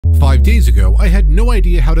5 days ago, I had no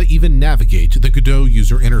idea how to even navigate the Godot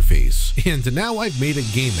user interface, and now I've made a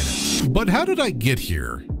game in it. But how did I get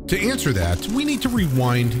here? To answer that, we need to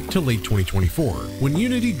rewind to late 2024, when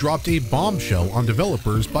Unity dropped a bombshell on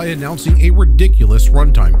developers by announcing a ridiculous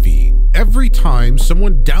runtime fee. Every time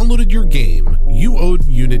someone downloaded your game, you owed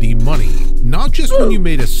Unity money. Not just when you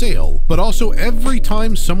made a sale, but also every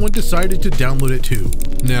time someone decided to download it too.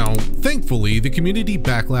 Now, thankfully, the community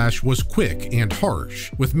backlash was quick and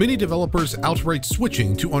harsh, with many developers outright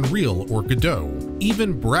switching to Unreal or Godot.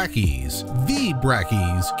 Even Brackies, the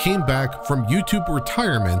Brackies, came back from YouTube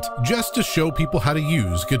retirement just to show people how to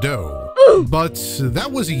use Godot. But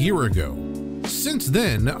that was a year ago. Since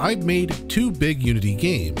then, I've made 2 big Unity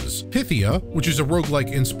games, Pythia, which is a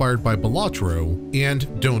roguelike inspired by Balatro,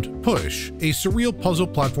 and Don't Push, a surreal puzzle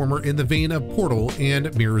platformer in the vein of Portal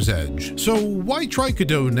and Mirror's Edge. So why try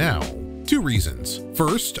Godot now? 2 reasons.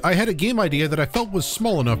 First, I had a game idea that I felt was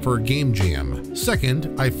small enough for a game jam.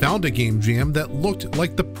 Second, I found a game jam that looked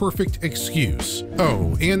like the perfect excuse.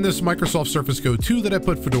 Oh, and this Microsoft Surface Go 2 that I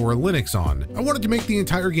put Fedora Linux on. I wanted to make the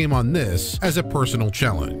entire game on this as a personal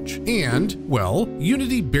challenge. And, well,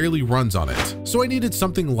 Unity barely runs on it, so I needed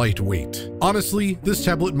something lightweight. Honestly, this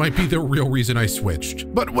tablet might be the real reason I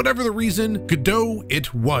switched. But whatever the reason, Godot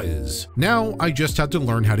it was. Now I just had to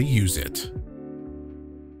learn how to use it.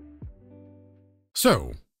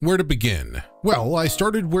 So, where to begin? Well, I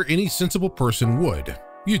started where any sensible person would,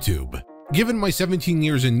 YouTube. Given my 17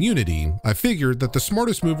 years in Unity, I figured that the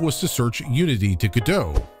smartest move was to search Unity to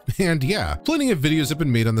Godot. And yeah, plenty of videos have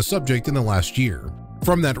been made on the subject in the last year.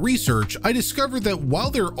 From that research, I discovered that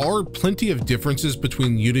while there are plenty of differences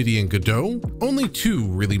between Unity and Godot, only 2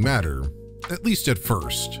 really matter, at least at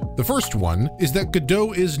first. The first one is that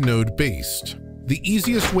Godot is node-based. The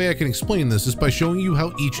easiest way I can explain this is by showing you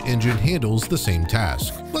how each engine handles the same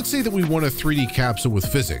task. Let's say that we want a 3D capsule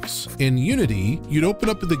with physics. In Unity, you'd open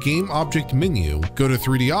up the Game Object menu, go to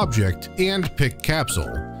 3D Object, and pick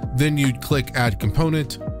Capsule. Then you'd click Add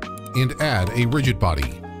Component and add a rigid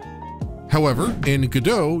body. However, in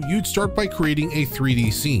Godot, you'd start by creating a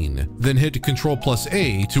 3D scene, then hit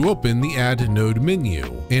Ctrl+A to open the Add Node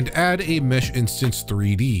menu, and add a Mesh Instance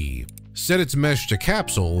 3D. Set its mesh to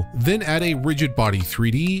capsule, then add a rigid body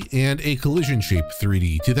 3D and a collision shape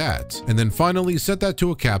 3D to that, and then finally set that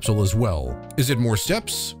to a capsule as well. Is it more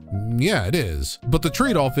steps? Yeah, it is. But the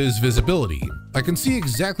trade-off is visibility. I can see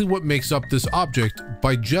exactly what makes up this object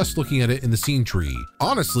by just looking at it in the scene tree.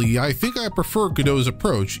 Honestly, I think I prefer Godot's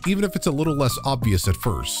approach, even if it's a little less obvious at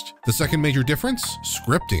first. The second major difference?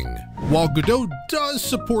 Scripting. While Godot does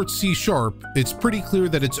support C#, it's pretty clear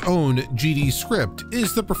that its own GDScript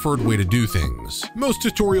is the preferred way to do things. Most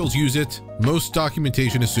tutorials use it, most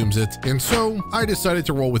documentation assumes it, and so I decided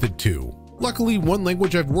to roll with it too. Luckily, one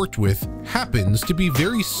language I've worked with happens to be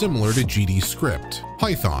very similar to GDScript,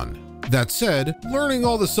 Python. That said, learning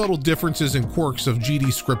all the subtle differences and quirks of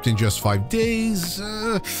GDScript in just 5 days,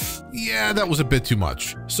 yeah, that was a bit too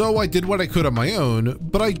much. So I did what I could on my own,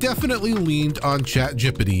 but I definitely leaned on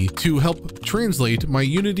ChatGPT to help translate my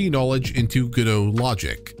Unity knowledge into Godot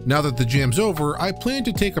logic. Now that the jam's over, I plan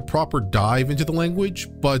to take a proper dive into the language,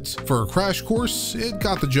 but for a crash course, it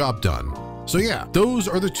got the job done. So yeah, those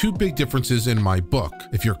are the 2 big differences in my book.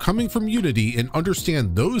 If you're coming from Unity and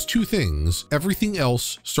understand those 2 things, everything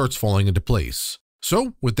else starts falling into place.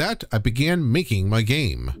 So with that, I began making my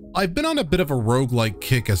game. I've been on a bit of a roguelike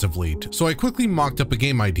kick as of late, so I quickly mocked up a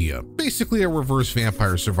game idea, basically a reverse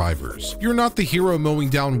Vampire Survivors. You're not the hero mowing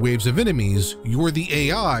down waves of enemies, you're the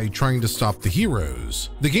AI trying to stop the heroes.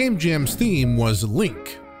 The game jam's theme was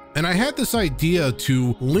Link. And I had this idea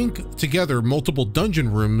to link together multiple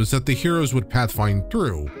dungeon rooms that the heroes would pathfind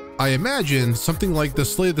through. I imagined something like the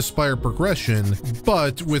Slay the Spire progression,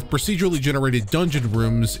 but with procedurally generated dungeon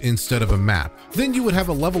rooms instead of a map. Then you would have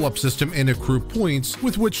a level up system and accrue points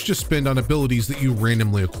with which to spend on abilities that you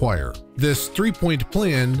randomly acquire. This 3-point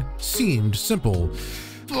plan seemed simple,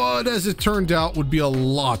 but as it turned out would be a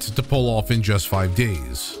lot to pull off in just 5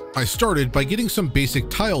 days. I started by getting some basic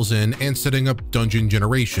tiles in and setting up dungeon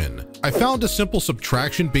generation. I found a simple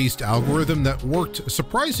subtraction-based algorithm that worked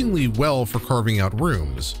surprisingly well for carving out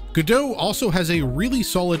rooms. Godot also has a really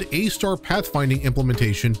solid A-star pathfinding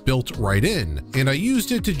implementation built right in, and I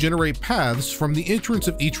used it to generate paths from the entrance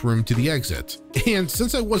of each room to the exit. And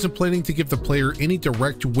since I wasn't planning to give the player any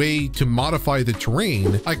direct way to modify the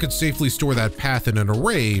terrain, I could safely store that path in an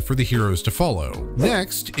array for the heroes to follow.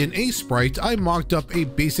 Next, in A-Sprite, I mocked up a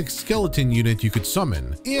basic skeleton unit you could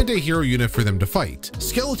summon, and a hero unit for them to fight.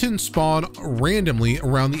 Skeletons spawn randomly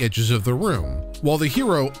around the edges of the room. while the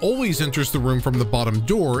hero always enters the room from the bottom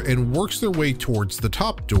door and works their way towards the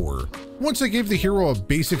top door. Once I gave the hero a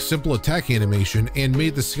basic simple attack animation and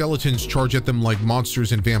made the skeletons charge at them like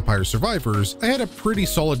monsters and vampire survivors, I had a pretty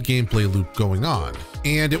solid gameplay loop going on.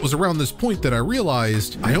 And it was around this point that I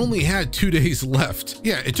realized I only had 2 days left.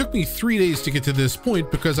 Yeah, it took me 3 days to get to this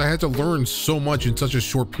point because I had to learn so much in such a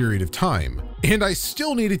short period of time. And I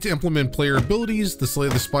still needed to implement player abilities, the Slay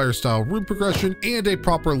the Spire style room progression, and a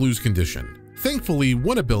proper lose condition. Thankfully,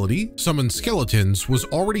 one ability, Summon Skeletons, was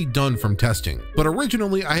already done from testing, but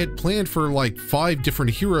originally I had planned for like 5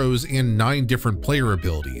 different heroes and 9 different player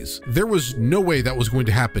abilities. There was no way that was going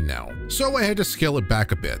to happen now, so I had to scale it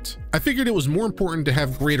back a bit. I figured it was more important to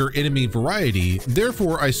have greater enemy variety,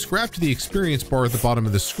 therefore I scrapped the experience bar at the bottom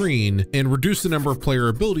of the screen and reduced the number of player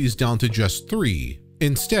abilities down to just 3.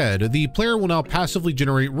 Instead, the player will now passively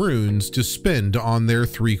generate runes to spend on their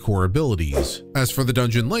 3 core abilities. As for the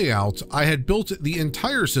dungeon layout, I had built the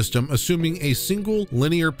entire system assuming a single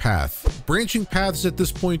linear path. Branching paths at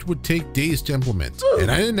this point would take days to implement, and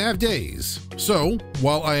I didn't have days. So,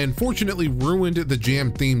 while I unfortunately ruined the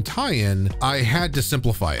jam theme tie-in, I had to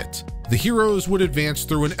simplify it. The heroes would advance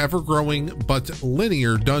through an ever-growing but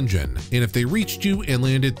linear dungeon, and if they reached you and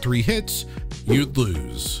landed 3 hits, you'd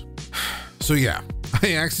lose. So yeah,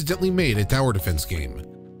 I accidentally made a tower defense game.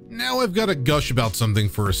 Now I've got to gush about something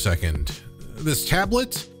for a second. This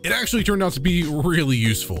tablet, it actually turned out to be really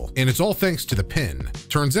useful, and it's all thanks to the pen.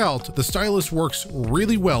 Turns out, the stylus works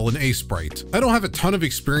really well in Sprite. I don't have a ton of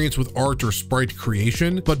experience with art or sprite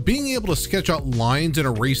creation, but being able to sketch out lines and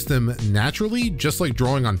erase them naturally, just like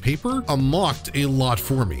drawing on paper, unlocked a lot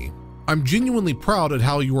for me. I'm genuinely proud at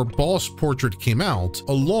how your boss portrait came out,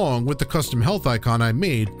 along with the custom health icon I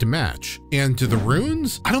made to match. And to the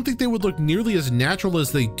runes, I don't think they would look nearly as natural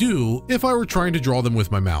as they do if I were trying to draw them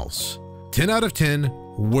with my mouse. 10 out of 10,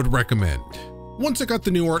 would recommend. Once I got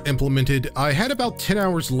the new art implemented, I had about 10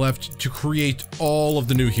 hours left to create all of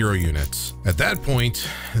the new hero units. At that point,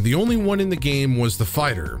 the only one in the game was the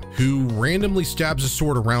fighter, who randomly stabs a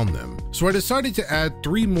sword around them. So I decided to add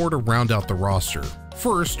 3 more to round out the roster.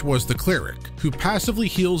 First was the cleric, who passively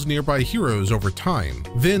heals nearby heroes over time.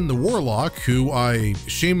 Then the warlock, who I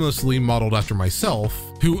shamelessly modeled after myself,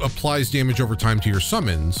 who applies damage over time to your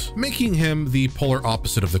summons, making him the polar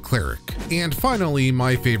opposite of the cleric. And finally,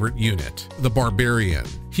 my favorite unit, the barbarian.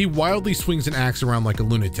 He wildly swings an axe around like a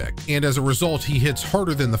lunatic, and as a result, he hits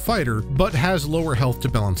harder than the fighter, but has lower health to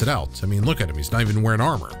balance it out. I mean, look at him, he's not even wearing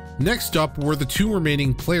armor. Next up were the 2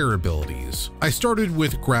 remaining player abilities. I started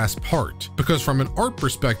with Grasp Heart, because from an art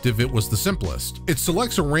perspective, it was the simplest. It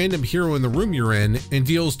selects a random hero in the room you're in and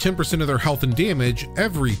deals 10% of their health and damage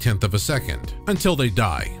every 10th of a second, until they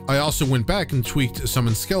die. I also went back and tweaked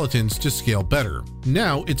Summon Skeletons to scale better.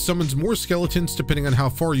 Now, it summons more skeletons depending on how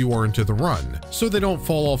far you are into the run, so they don't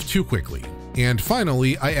fall off too quickly. And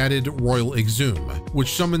finally, I added Royal Exhume,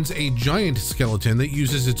 which summons a giant skeleton that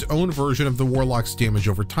uses its own version of the Warlock's damage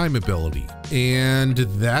over time ability. And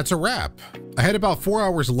that's a wrap. I had about 4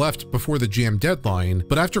 hours left before the jam deadline,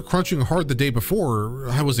 but after crunching hard the day before,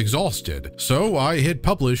 I was exhausted. So I hit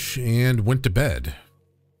publish and went to bed.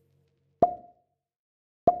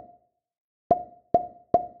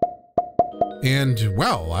 And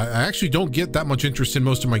wow, I actually don't get that much interest in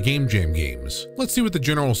most of my game jam games. Let's see what the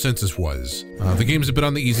general census was. The game's a bit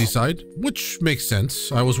on the easy side, which makes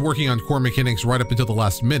sense. I was working on core mechanics right up until the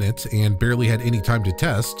last minute and barely had any time to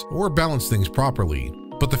test or balance things properly.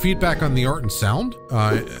 But the feedback on the art and sound,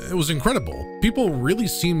 it was incredible. People really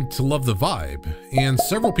seemed to love the vibe, and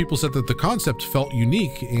several people said that the concept felt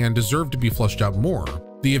unique and deserved to be fleshed out more.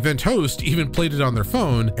 The event host even played it on their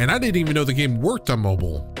phone, and I didn't even know the game worked on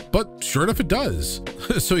mobile. But sure enough, it does.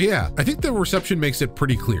 So yeah, I think the reception makes it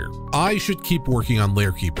pretty clear. I should keep working on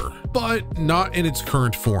Lair Keeper, but not in its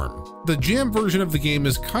current form. The jam version of the game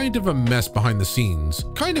is kind of a mess behind the scenes.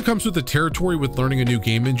 Kind of comes with the territory with learning a new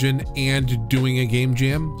game engine and doing a game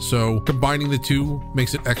jam, so combining the two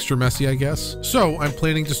makes it extra messy, I guess. So I'm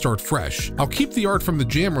planning to start fresh. I'll keep the art from the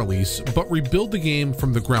jam release, but rebuild the game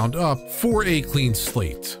from the ground up for a clean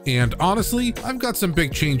slate. And honestly, I've got some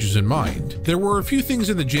big changes in mind. There were a few things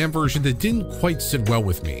in the jam version that didn't quite sit well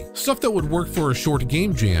with me. Stuff that would work for a short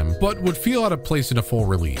game jam, but would feel out of place in a full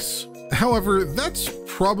release. However, that's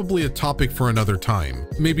probably a topic for another time.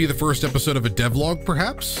 Maybe the first episode of a devlog,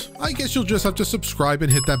 perhaps? I guess you'll just have to subscribe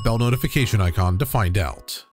and hit that bell notification icon to find out.